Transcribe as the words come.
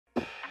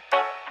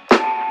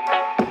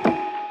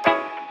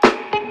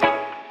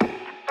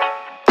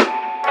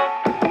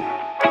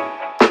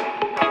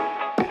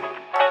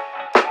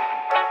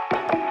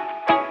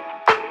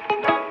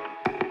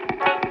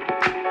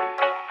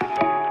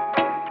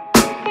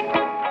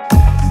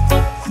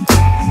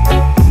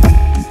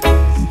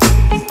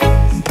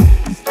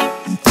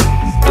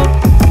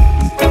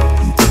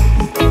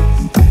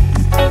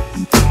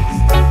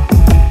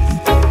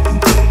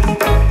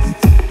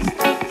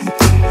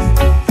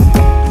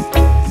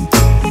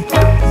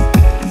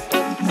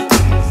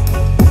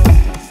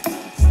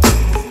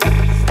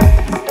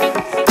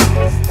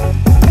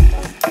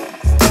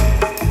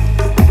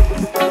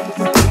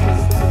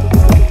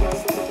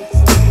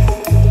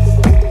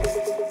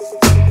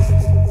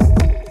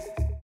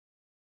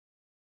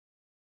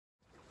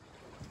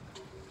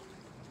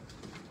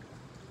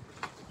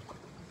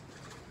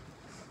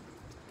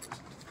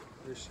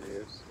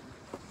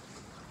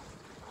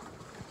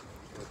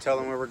tell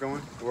them where we're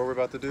going, what we're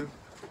about to do?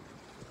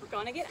 We're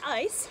going to get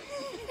ice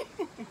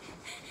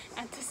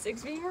at the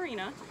 6B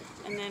Marina,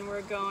 and then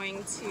we're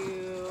going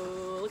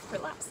to look for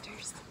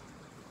lobsters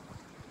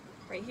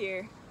right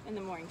here in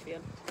the mooring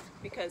field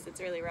because it's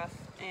really rough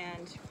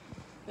and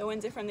the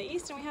winds are from the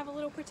east and we have a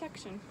little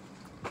protection.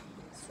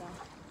 So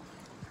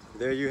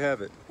there you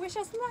have it. Wish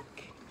us luck.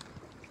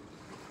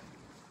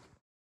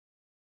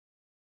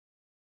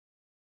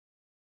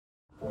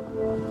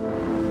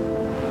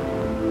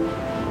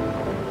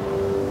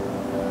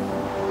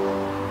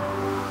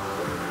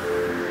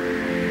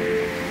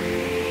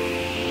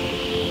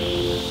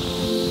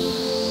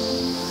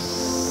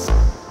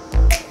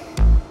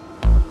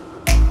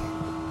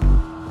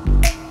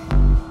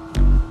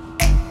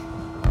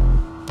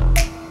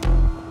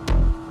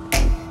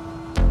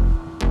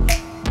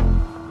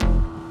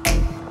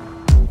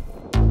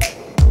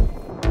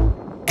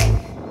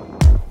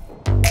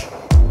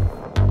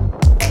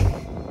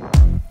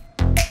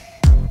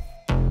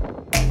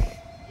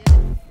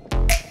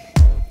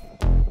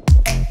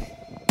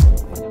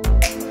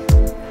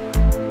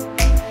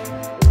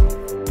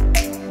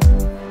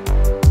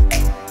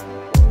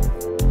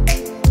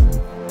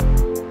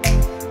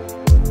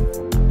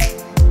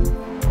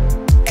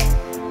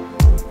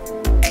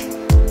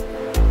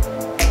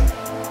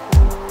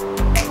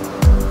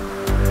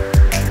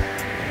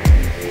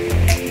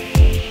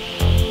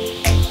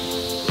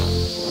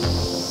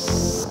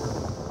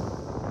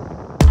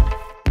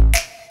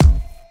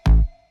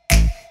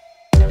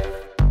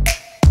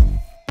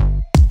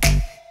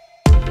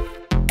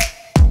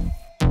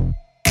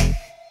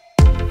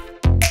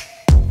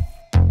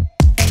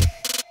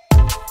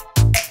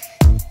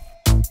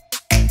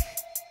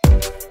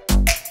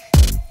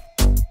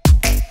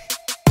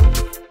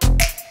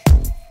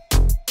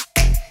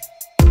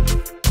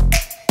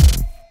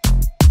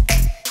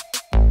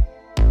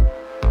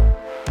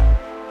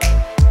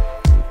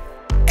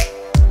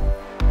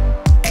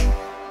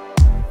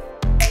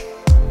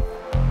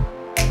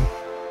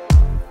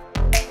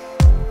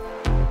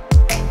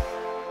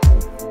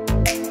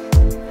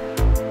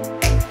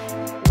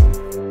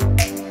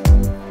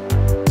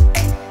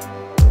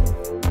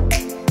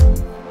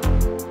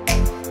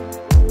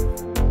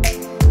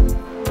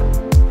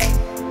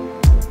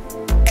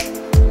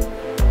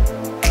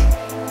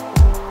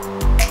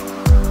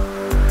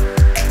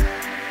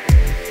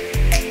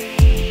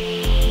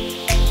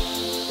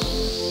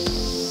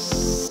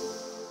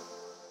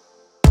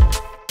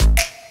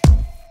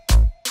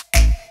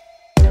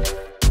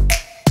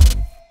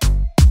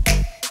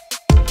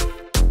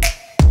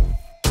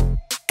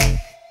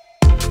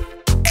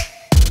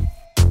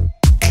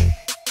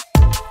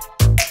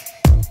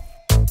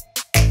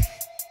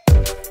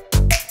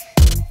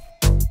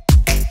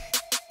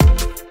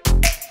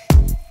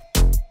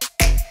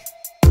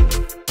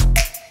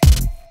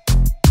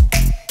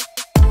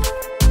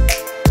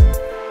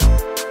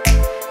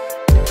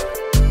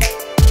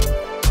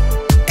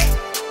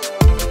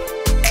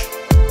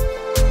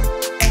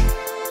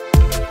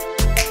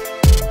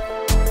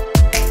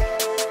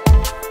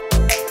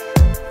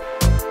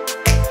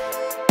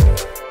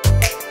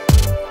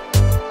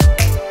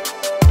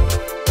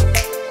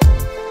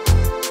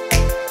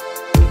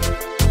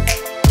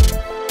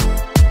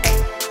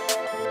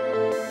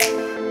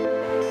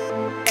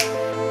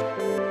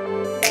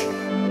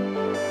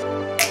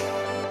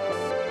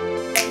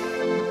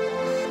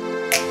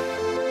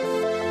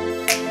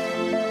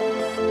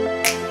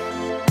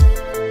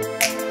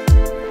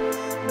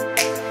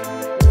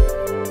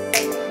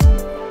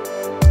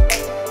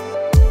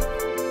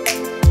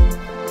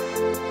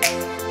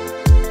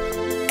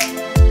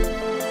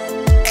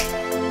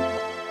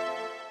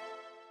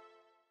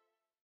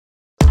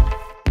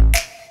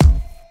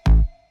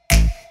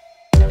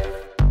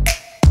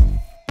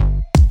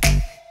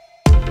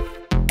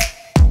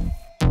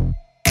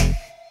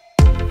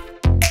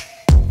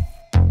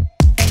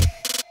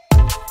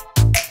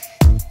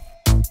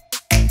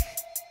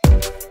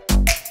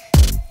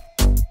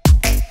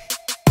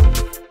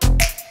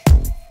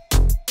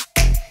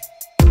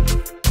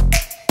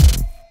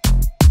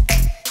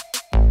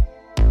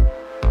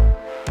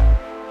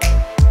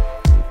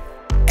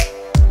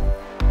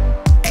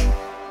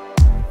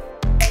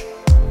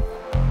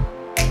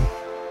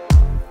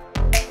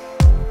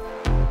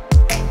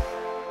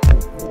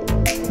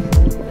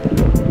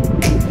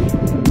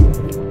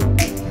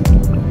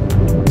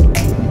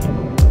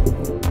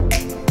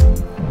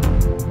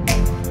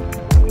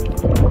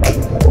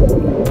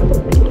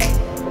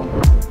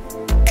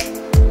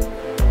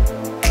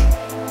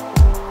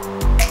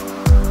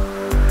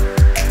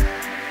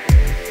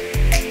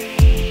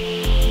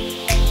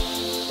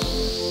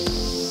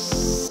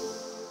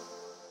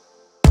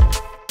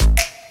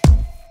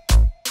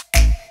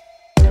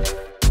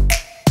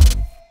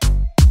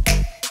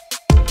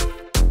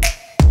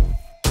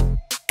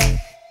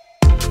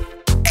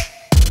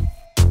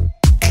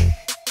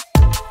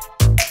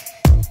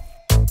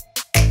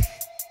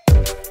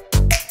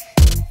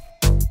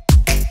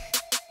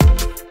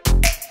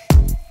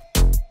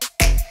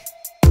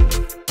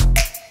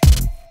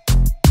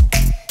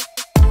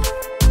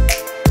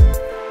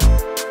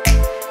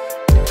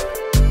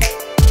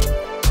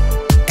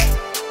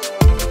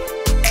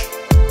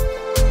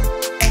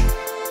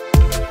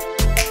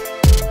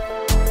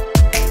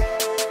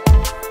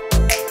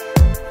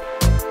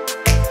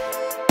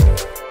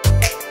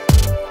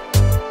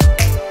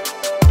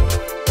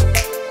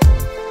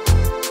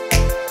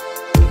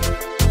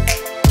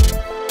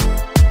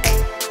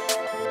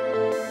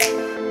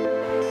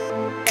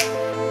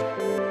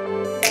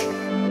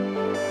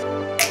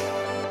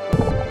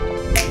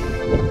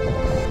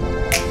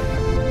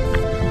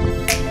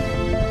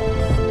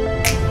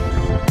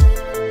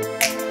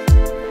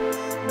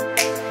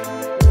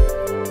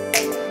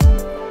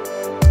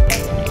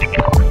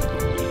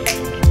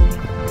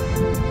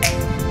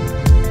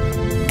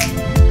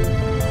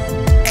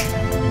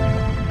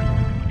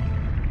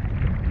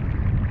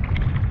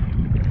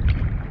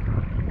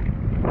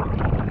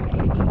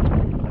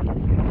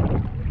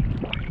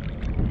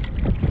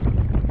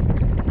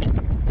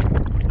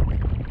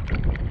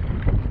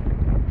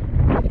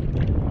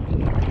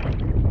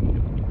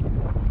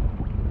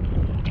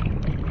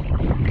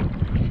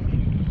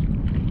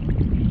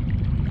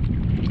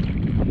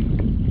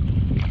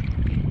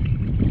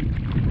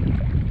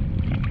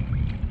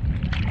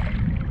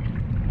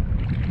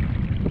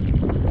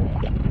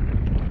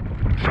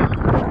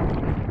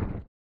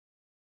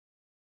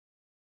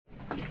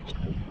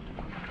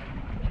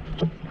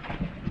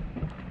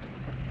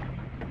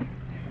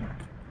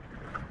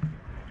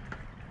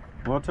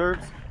 Well,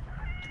 Turks,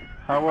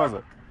 how was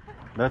it?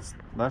 That's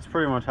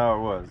pretty much how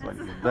it was.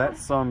 Like that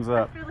sums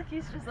up. I feel like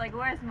he's just like,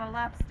 where's my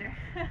lobster?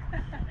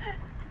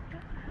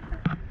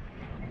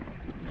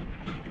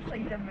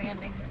 Like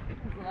demanding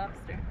his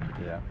lobster.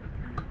 Yeah.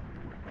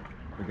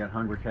 We got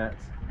hungry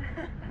cats.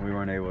 We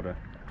weren't able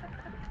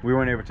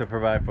to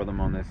provide for them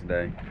on this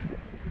day.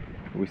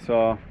 We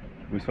saw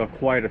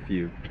quite a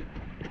few.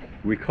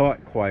 We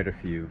caught quite a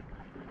few.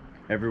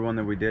 Everyone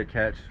that we did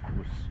catch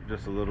was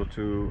just a little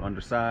too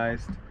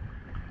undersized.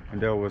 And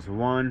there was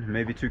one,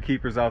 maybe two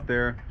keepers out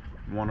there.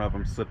 One of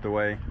them slipped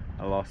away.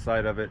 I lost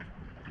sight of it.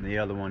 And the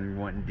other one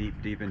went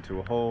deep into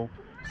a hole.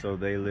 So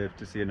they lived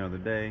to see another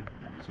day.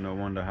 It's no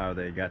wonder how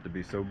they got to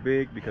be so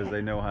big, because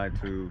they know how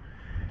to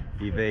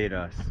evade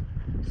us.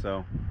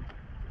 So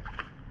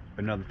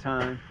another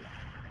time.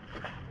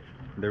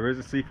 There is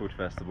a seafood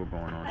festival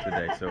going on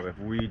today. So if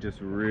we just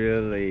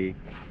really,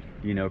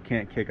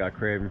 can't kick our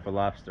craving for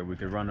lobster, we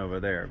could run over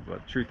there.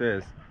 But the truth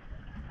is,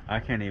 I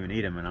can't even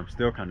eat them, and I'm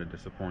still kind of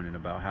disappointed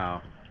about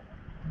how.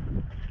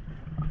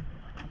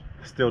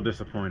 Still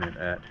disappointed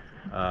at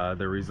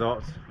the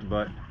results,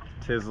 but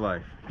 'tis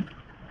life.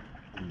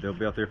 They'll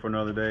be out there for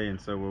another day,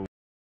 and so will.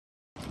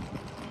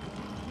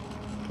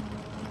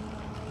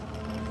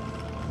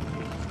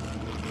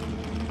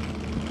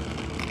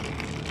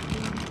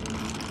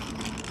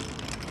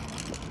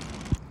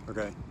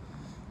 Okay,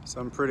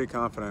 so I'm pretty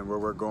confident where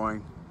we're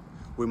going,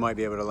 we might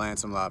be able to land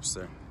some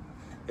lobster.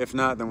 If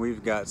not, then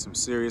we've got some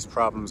serious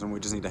problems and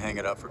we just need to hang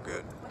it up for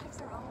good. What if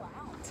they're all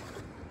out?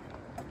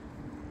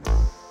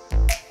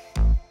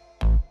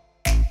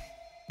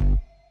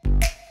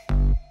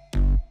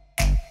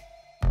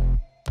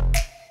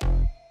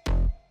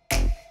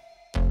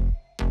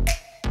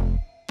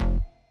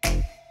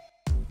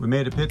 We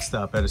made a pit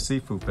stop at a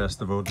seafood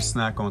festival to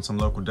snack on some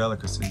local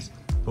delicacies,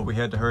 but we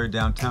had to hurry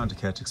downtown to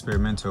catch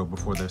Experimento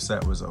before their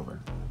set was over.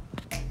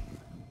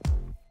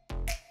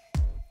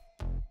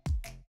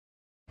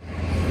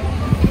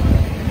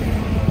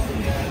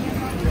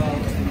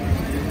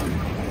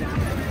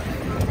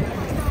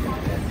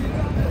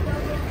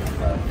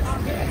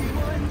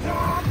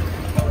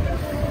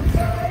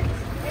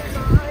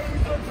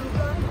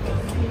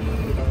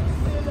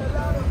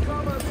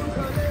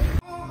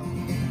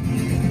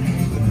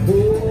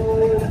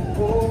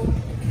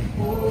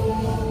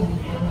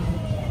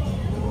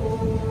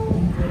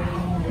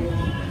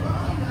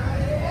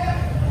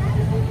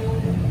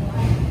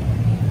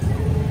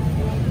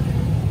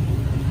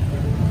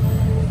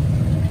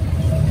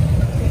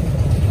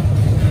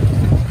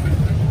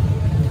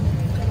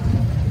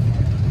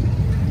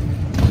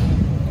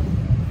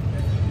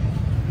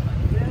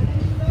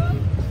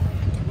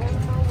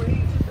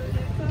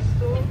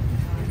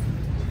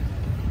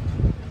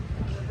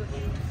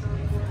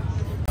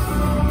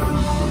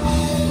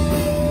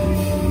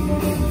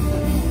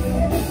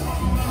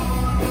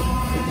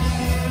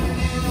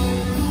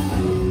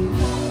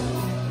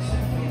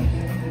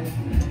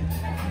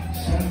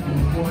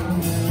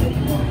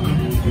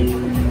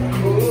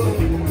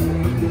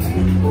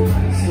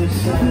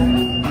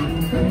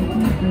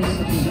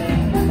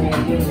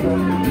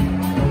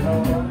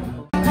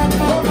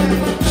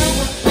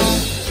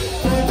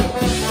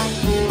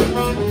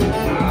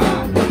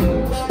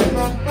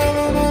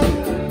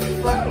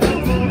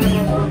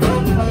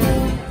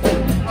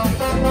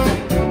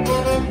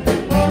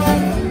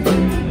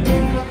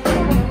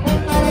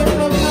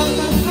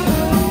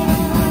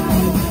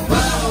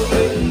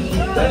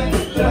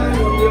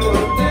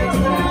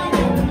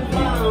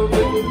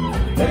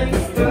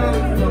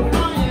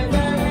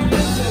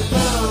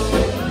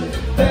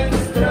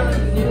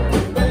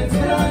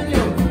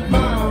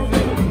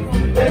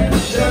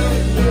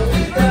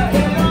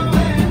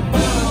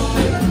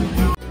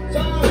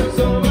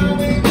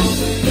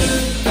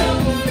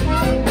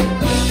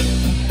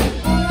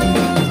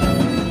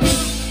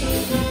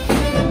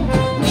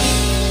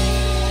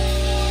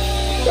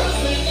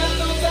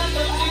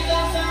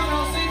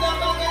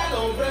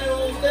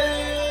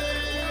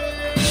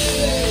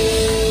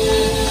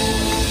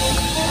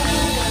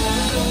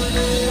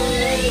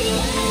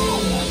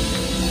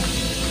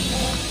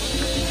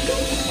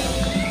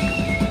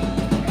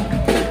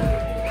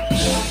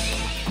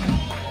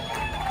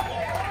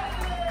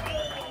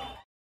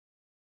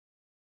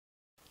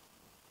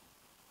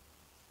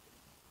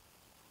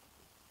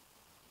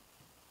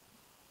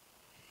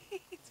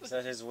 Is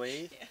that his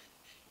wave? Yeah.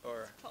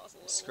 Or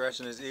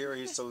scratching his ear?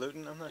 He's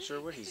saluting? I'm not sure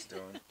what he's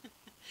doing.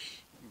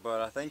 But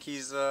I think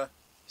he's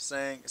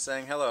saying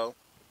hello.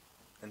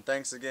 And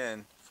thanks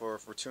again for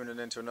tuning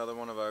into another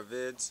one of our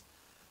vids.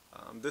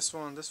 This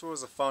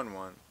was a fun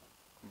one.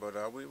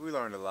 But we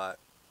learned a lot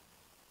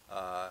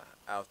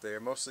out there,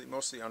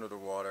 mostly under the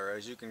water.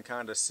 As you can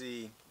kind of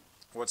see,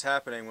 what's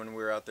happening when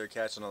we're out there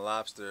catching a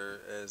lobster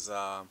is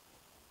we're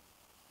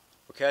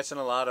catching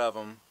a lot of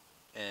them.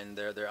 And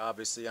they're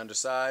obviously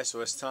undersized,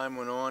 so as time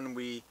went on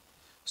we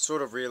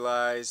sort of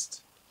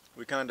realized,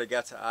 we kind of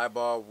got to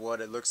eyeball what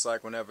it looks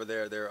like whenever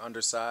they're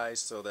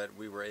undersized, so that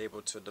we were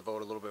able to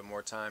devote a little bit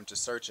more time to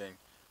searching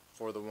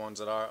for the ones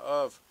that are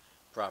of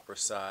proper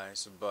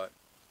size. But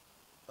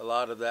a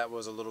lot of that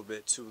was a little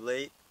bit too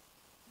late,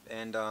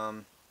 and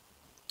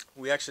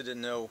we actually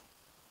didn't know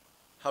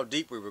how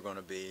deep we were going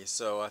to be,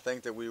 so I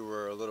think that we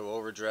were a little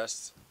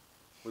overdressed.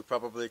 We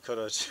probably could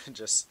have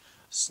just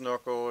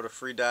snorkeled or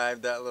free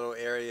dived that little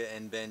area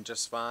and been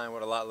just fine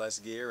with a lot less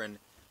gear, and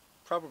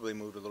probably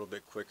moved a little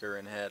bit quicker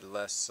and had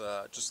less,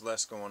 just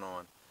less going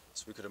on,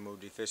 so we could have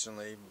moved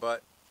efficiently.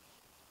 But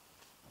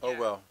oh Yeah,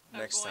 well, our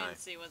next time.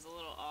 buoyancy was a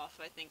little off.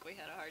 I think we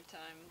had a hard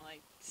time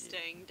like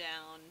staying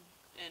down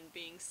and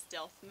being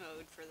stealth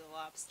mode for the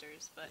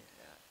lobsters, but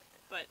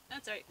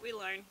that's alright. We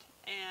learned,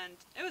 and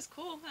it was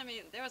cool. I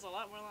mean, there was a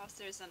lot more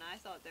lobsters than I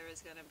thought there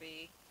was gonna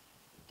be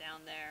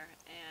down there,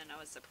 and I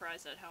was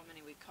surprised at how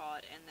many we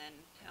caught, and then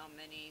how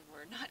many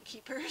were not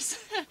keepers.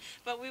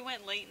 But we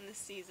went late in the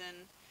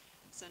season,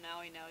 so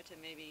now we know to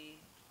maybe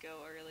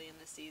go early in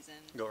the season.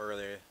 Go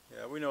earlier.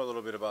 Yeah, we know a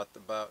little bit about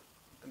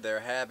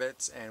their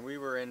habits, and we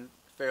were in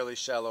fairly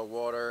shallow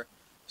water,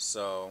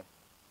 so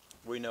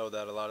we know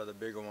that a lot of the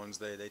bigger ones,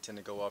 they tend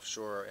to go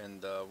offshore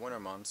in the winter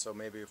months, so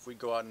maybe if we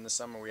go out in the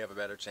summer we have a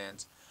better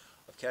chance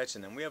of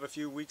catching them. We have a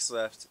few weeks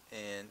left,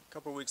 and a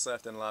couple weeks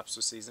left in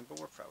lobster season, but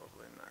we're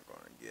probably not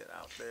going to get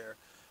out there,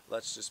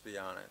 let's just be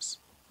honest.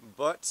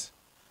 But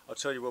I'll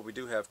tell you what we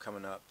do have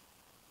coming up.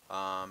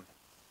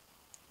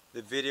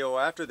 The video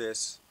after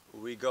this,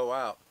 we go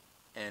out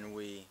and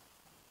we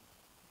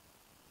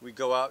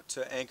go out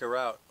to anchor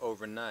out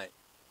overnight,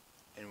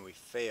 and we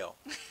fail.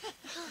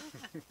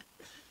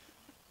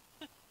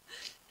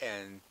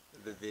 And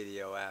the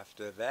video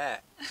after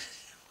that,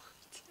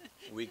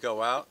 we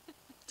go out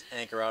to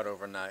anchor out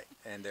overnight,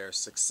 and there's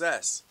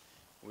success.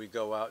 We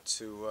go out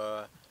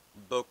to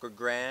Boca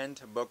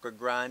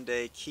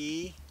Grande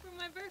Key. For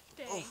my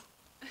birthday. Oh.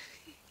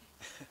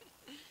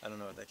 I don't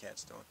know what that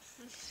cat's doing.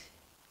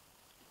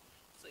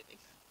 Sleeping.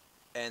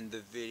 And the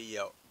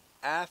video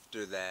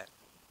after that,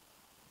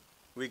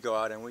 we go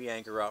out and we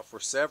anchor out for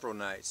several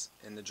nights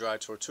in the dry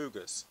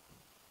Tortugas.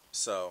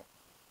 So,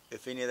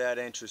 if any of that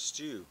interests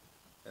you,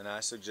 then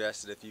I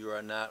suggest that if you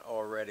are not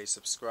already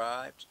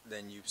subscribed,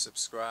 then you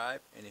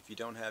subscribe, and if you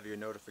don't have your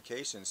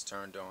notifications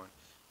turned on,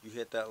 you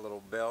hit that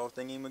little bell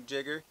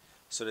thingy-majigger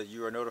so that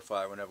you are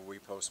notified whenever we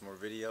post more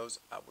videos.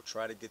 I will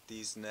try to get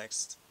these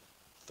next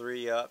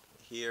 3 up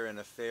here in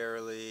a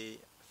fairly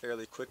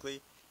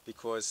quickly,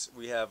 because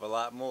we have a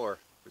lot more.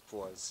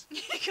 Because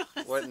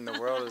what in the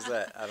world is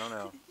that? I don't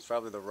know. It's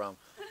probably the rum.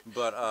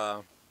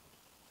 But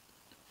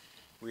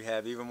we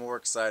have even more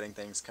exciting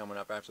things coming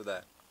up after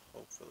that,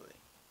 hopefully.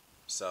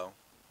 So,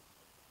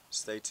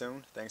 stay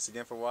tuned. Thanks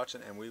again for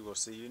watching, and we will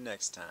see you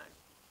next time.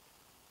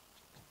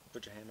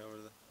 Put your hand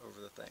over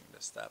the thing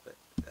to stop it.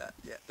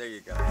 Yeah, there you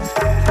go.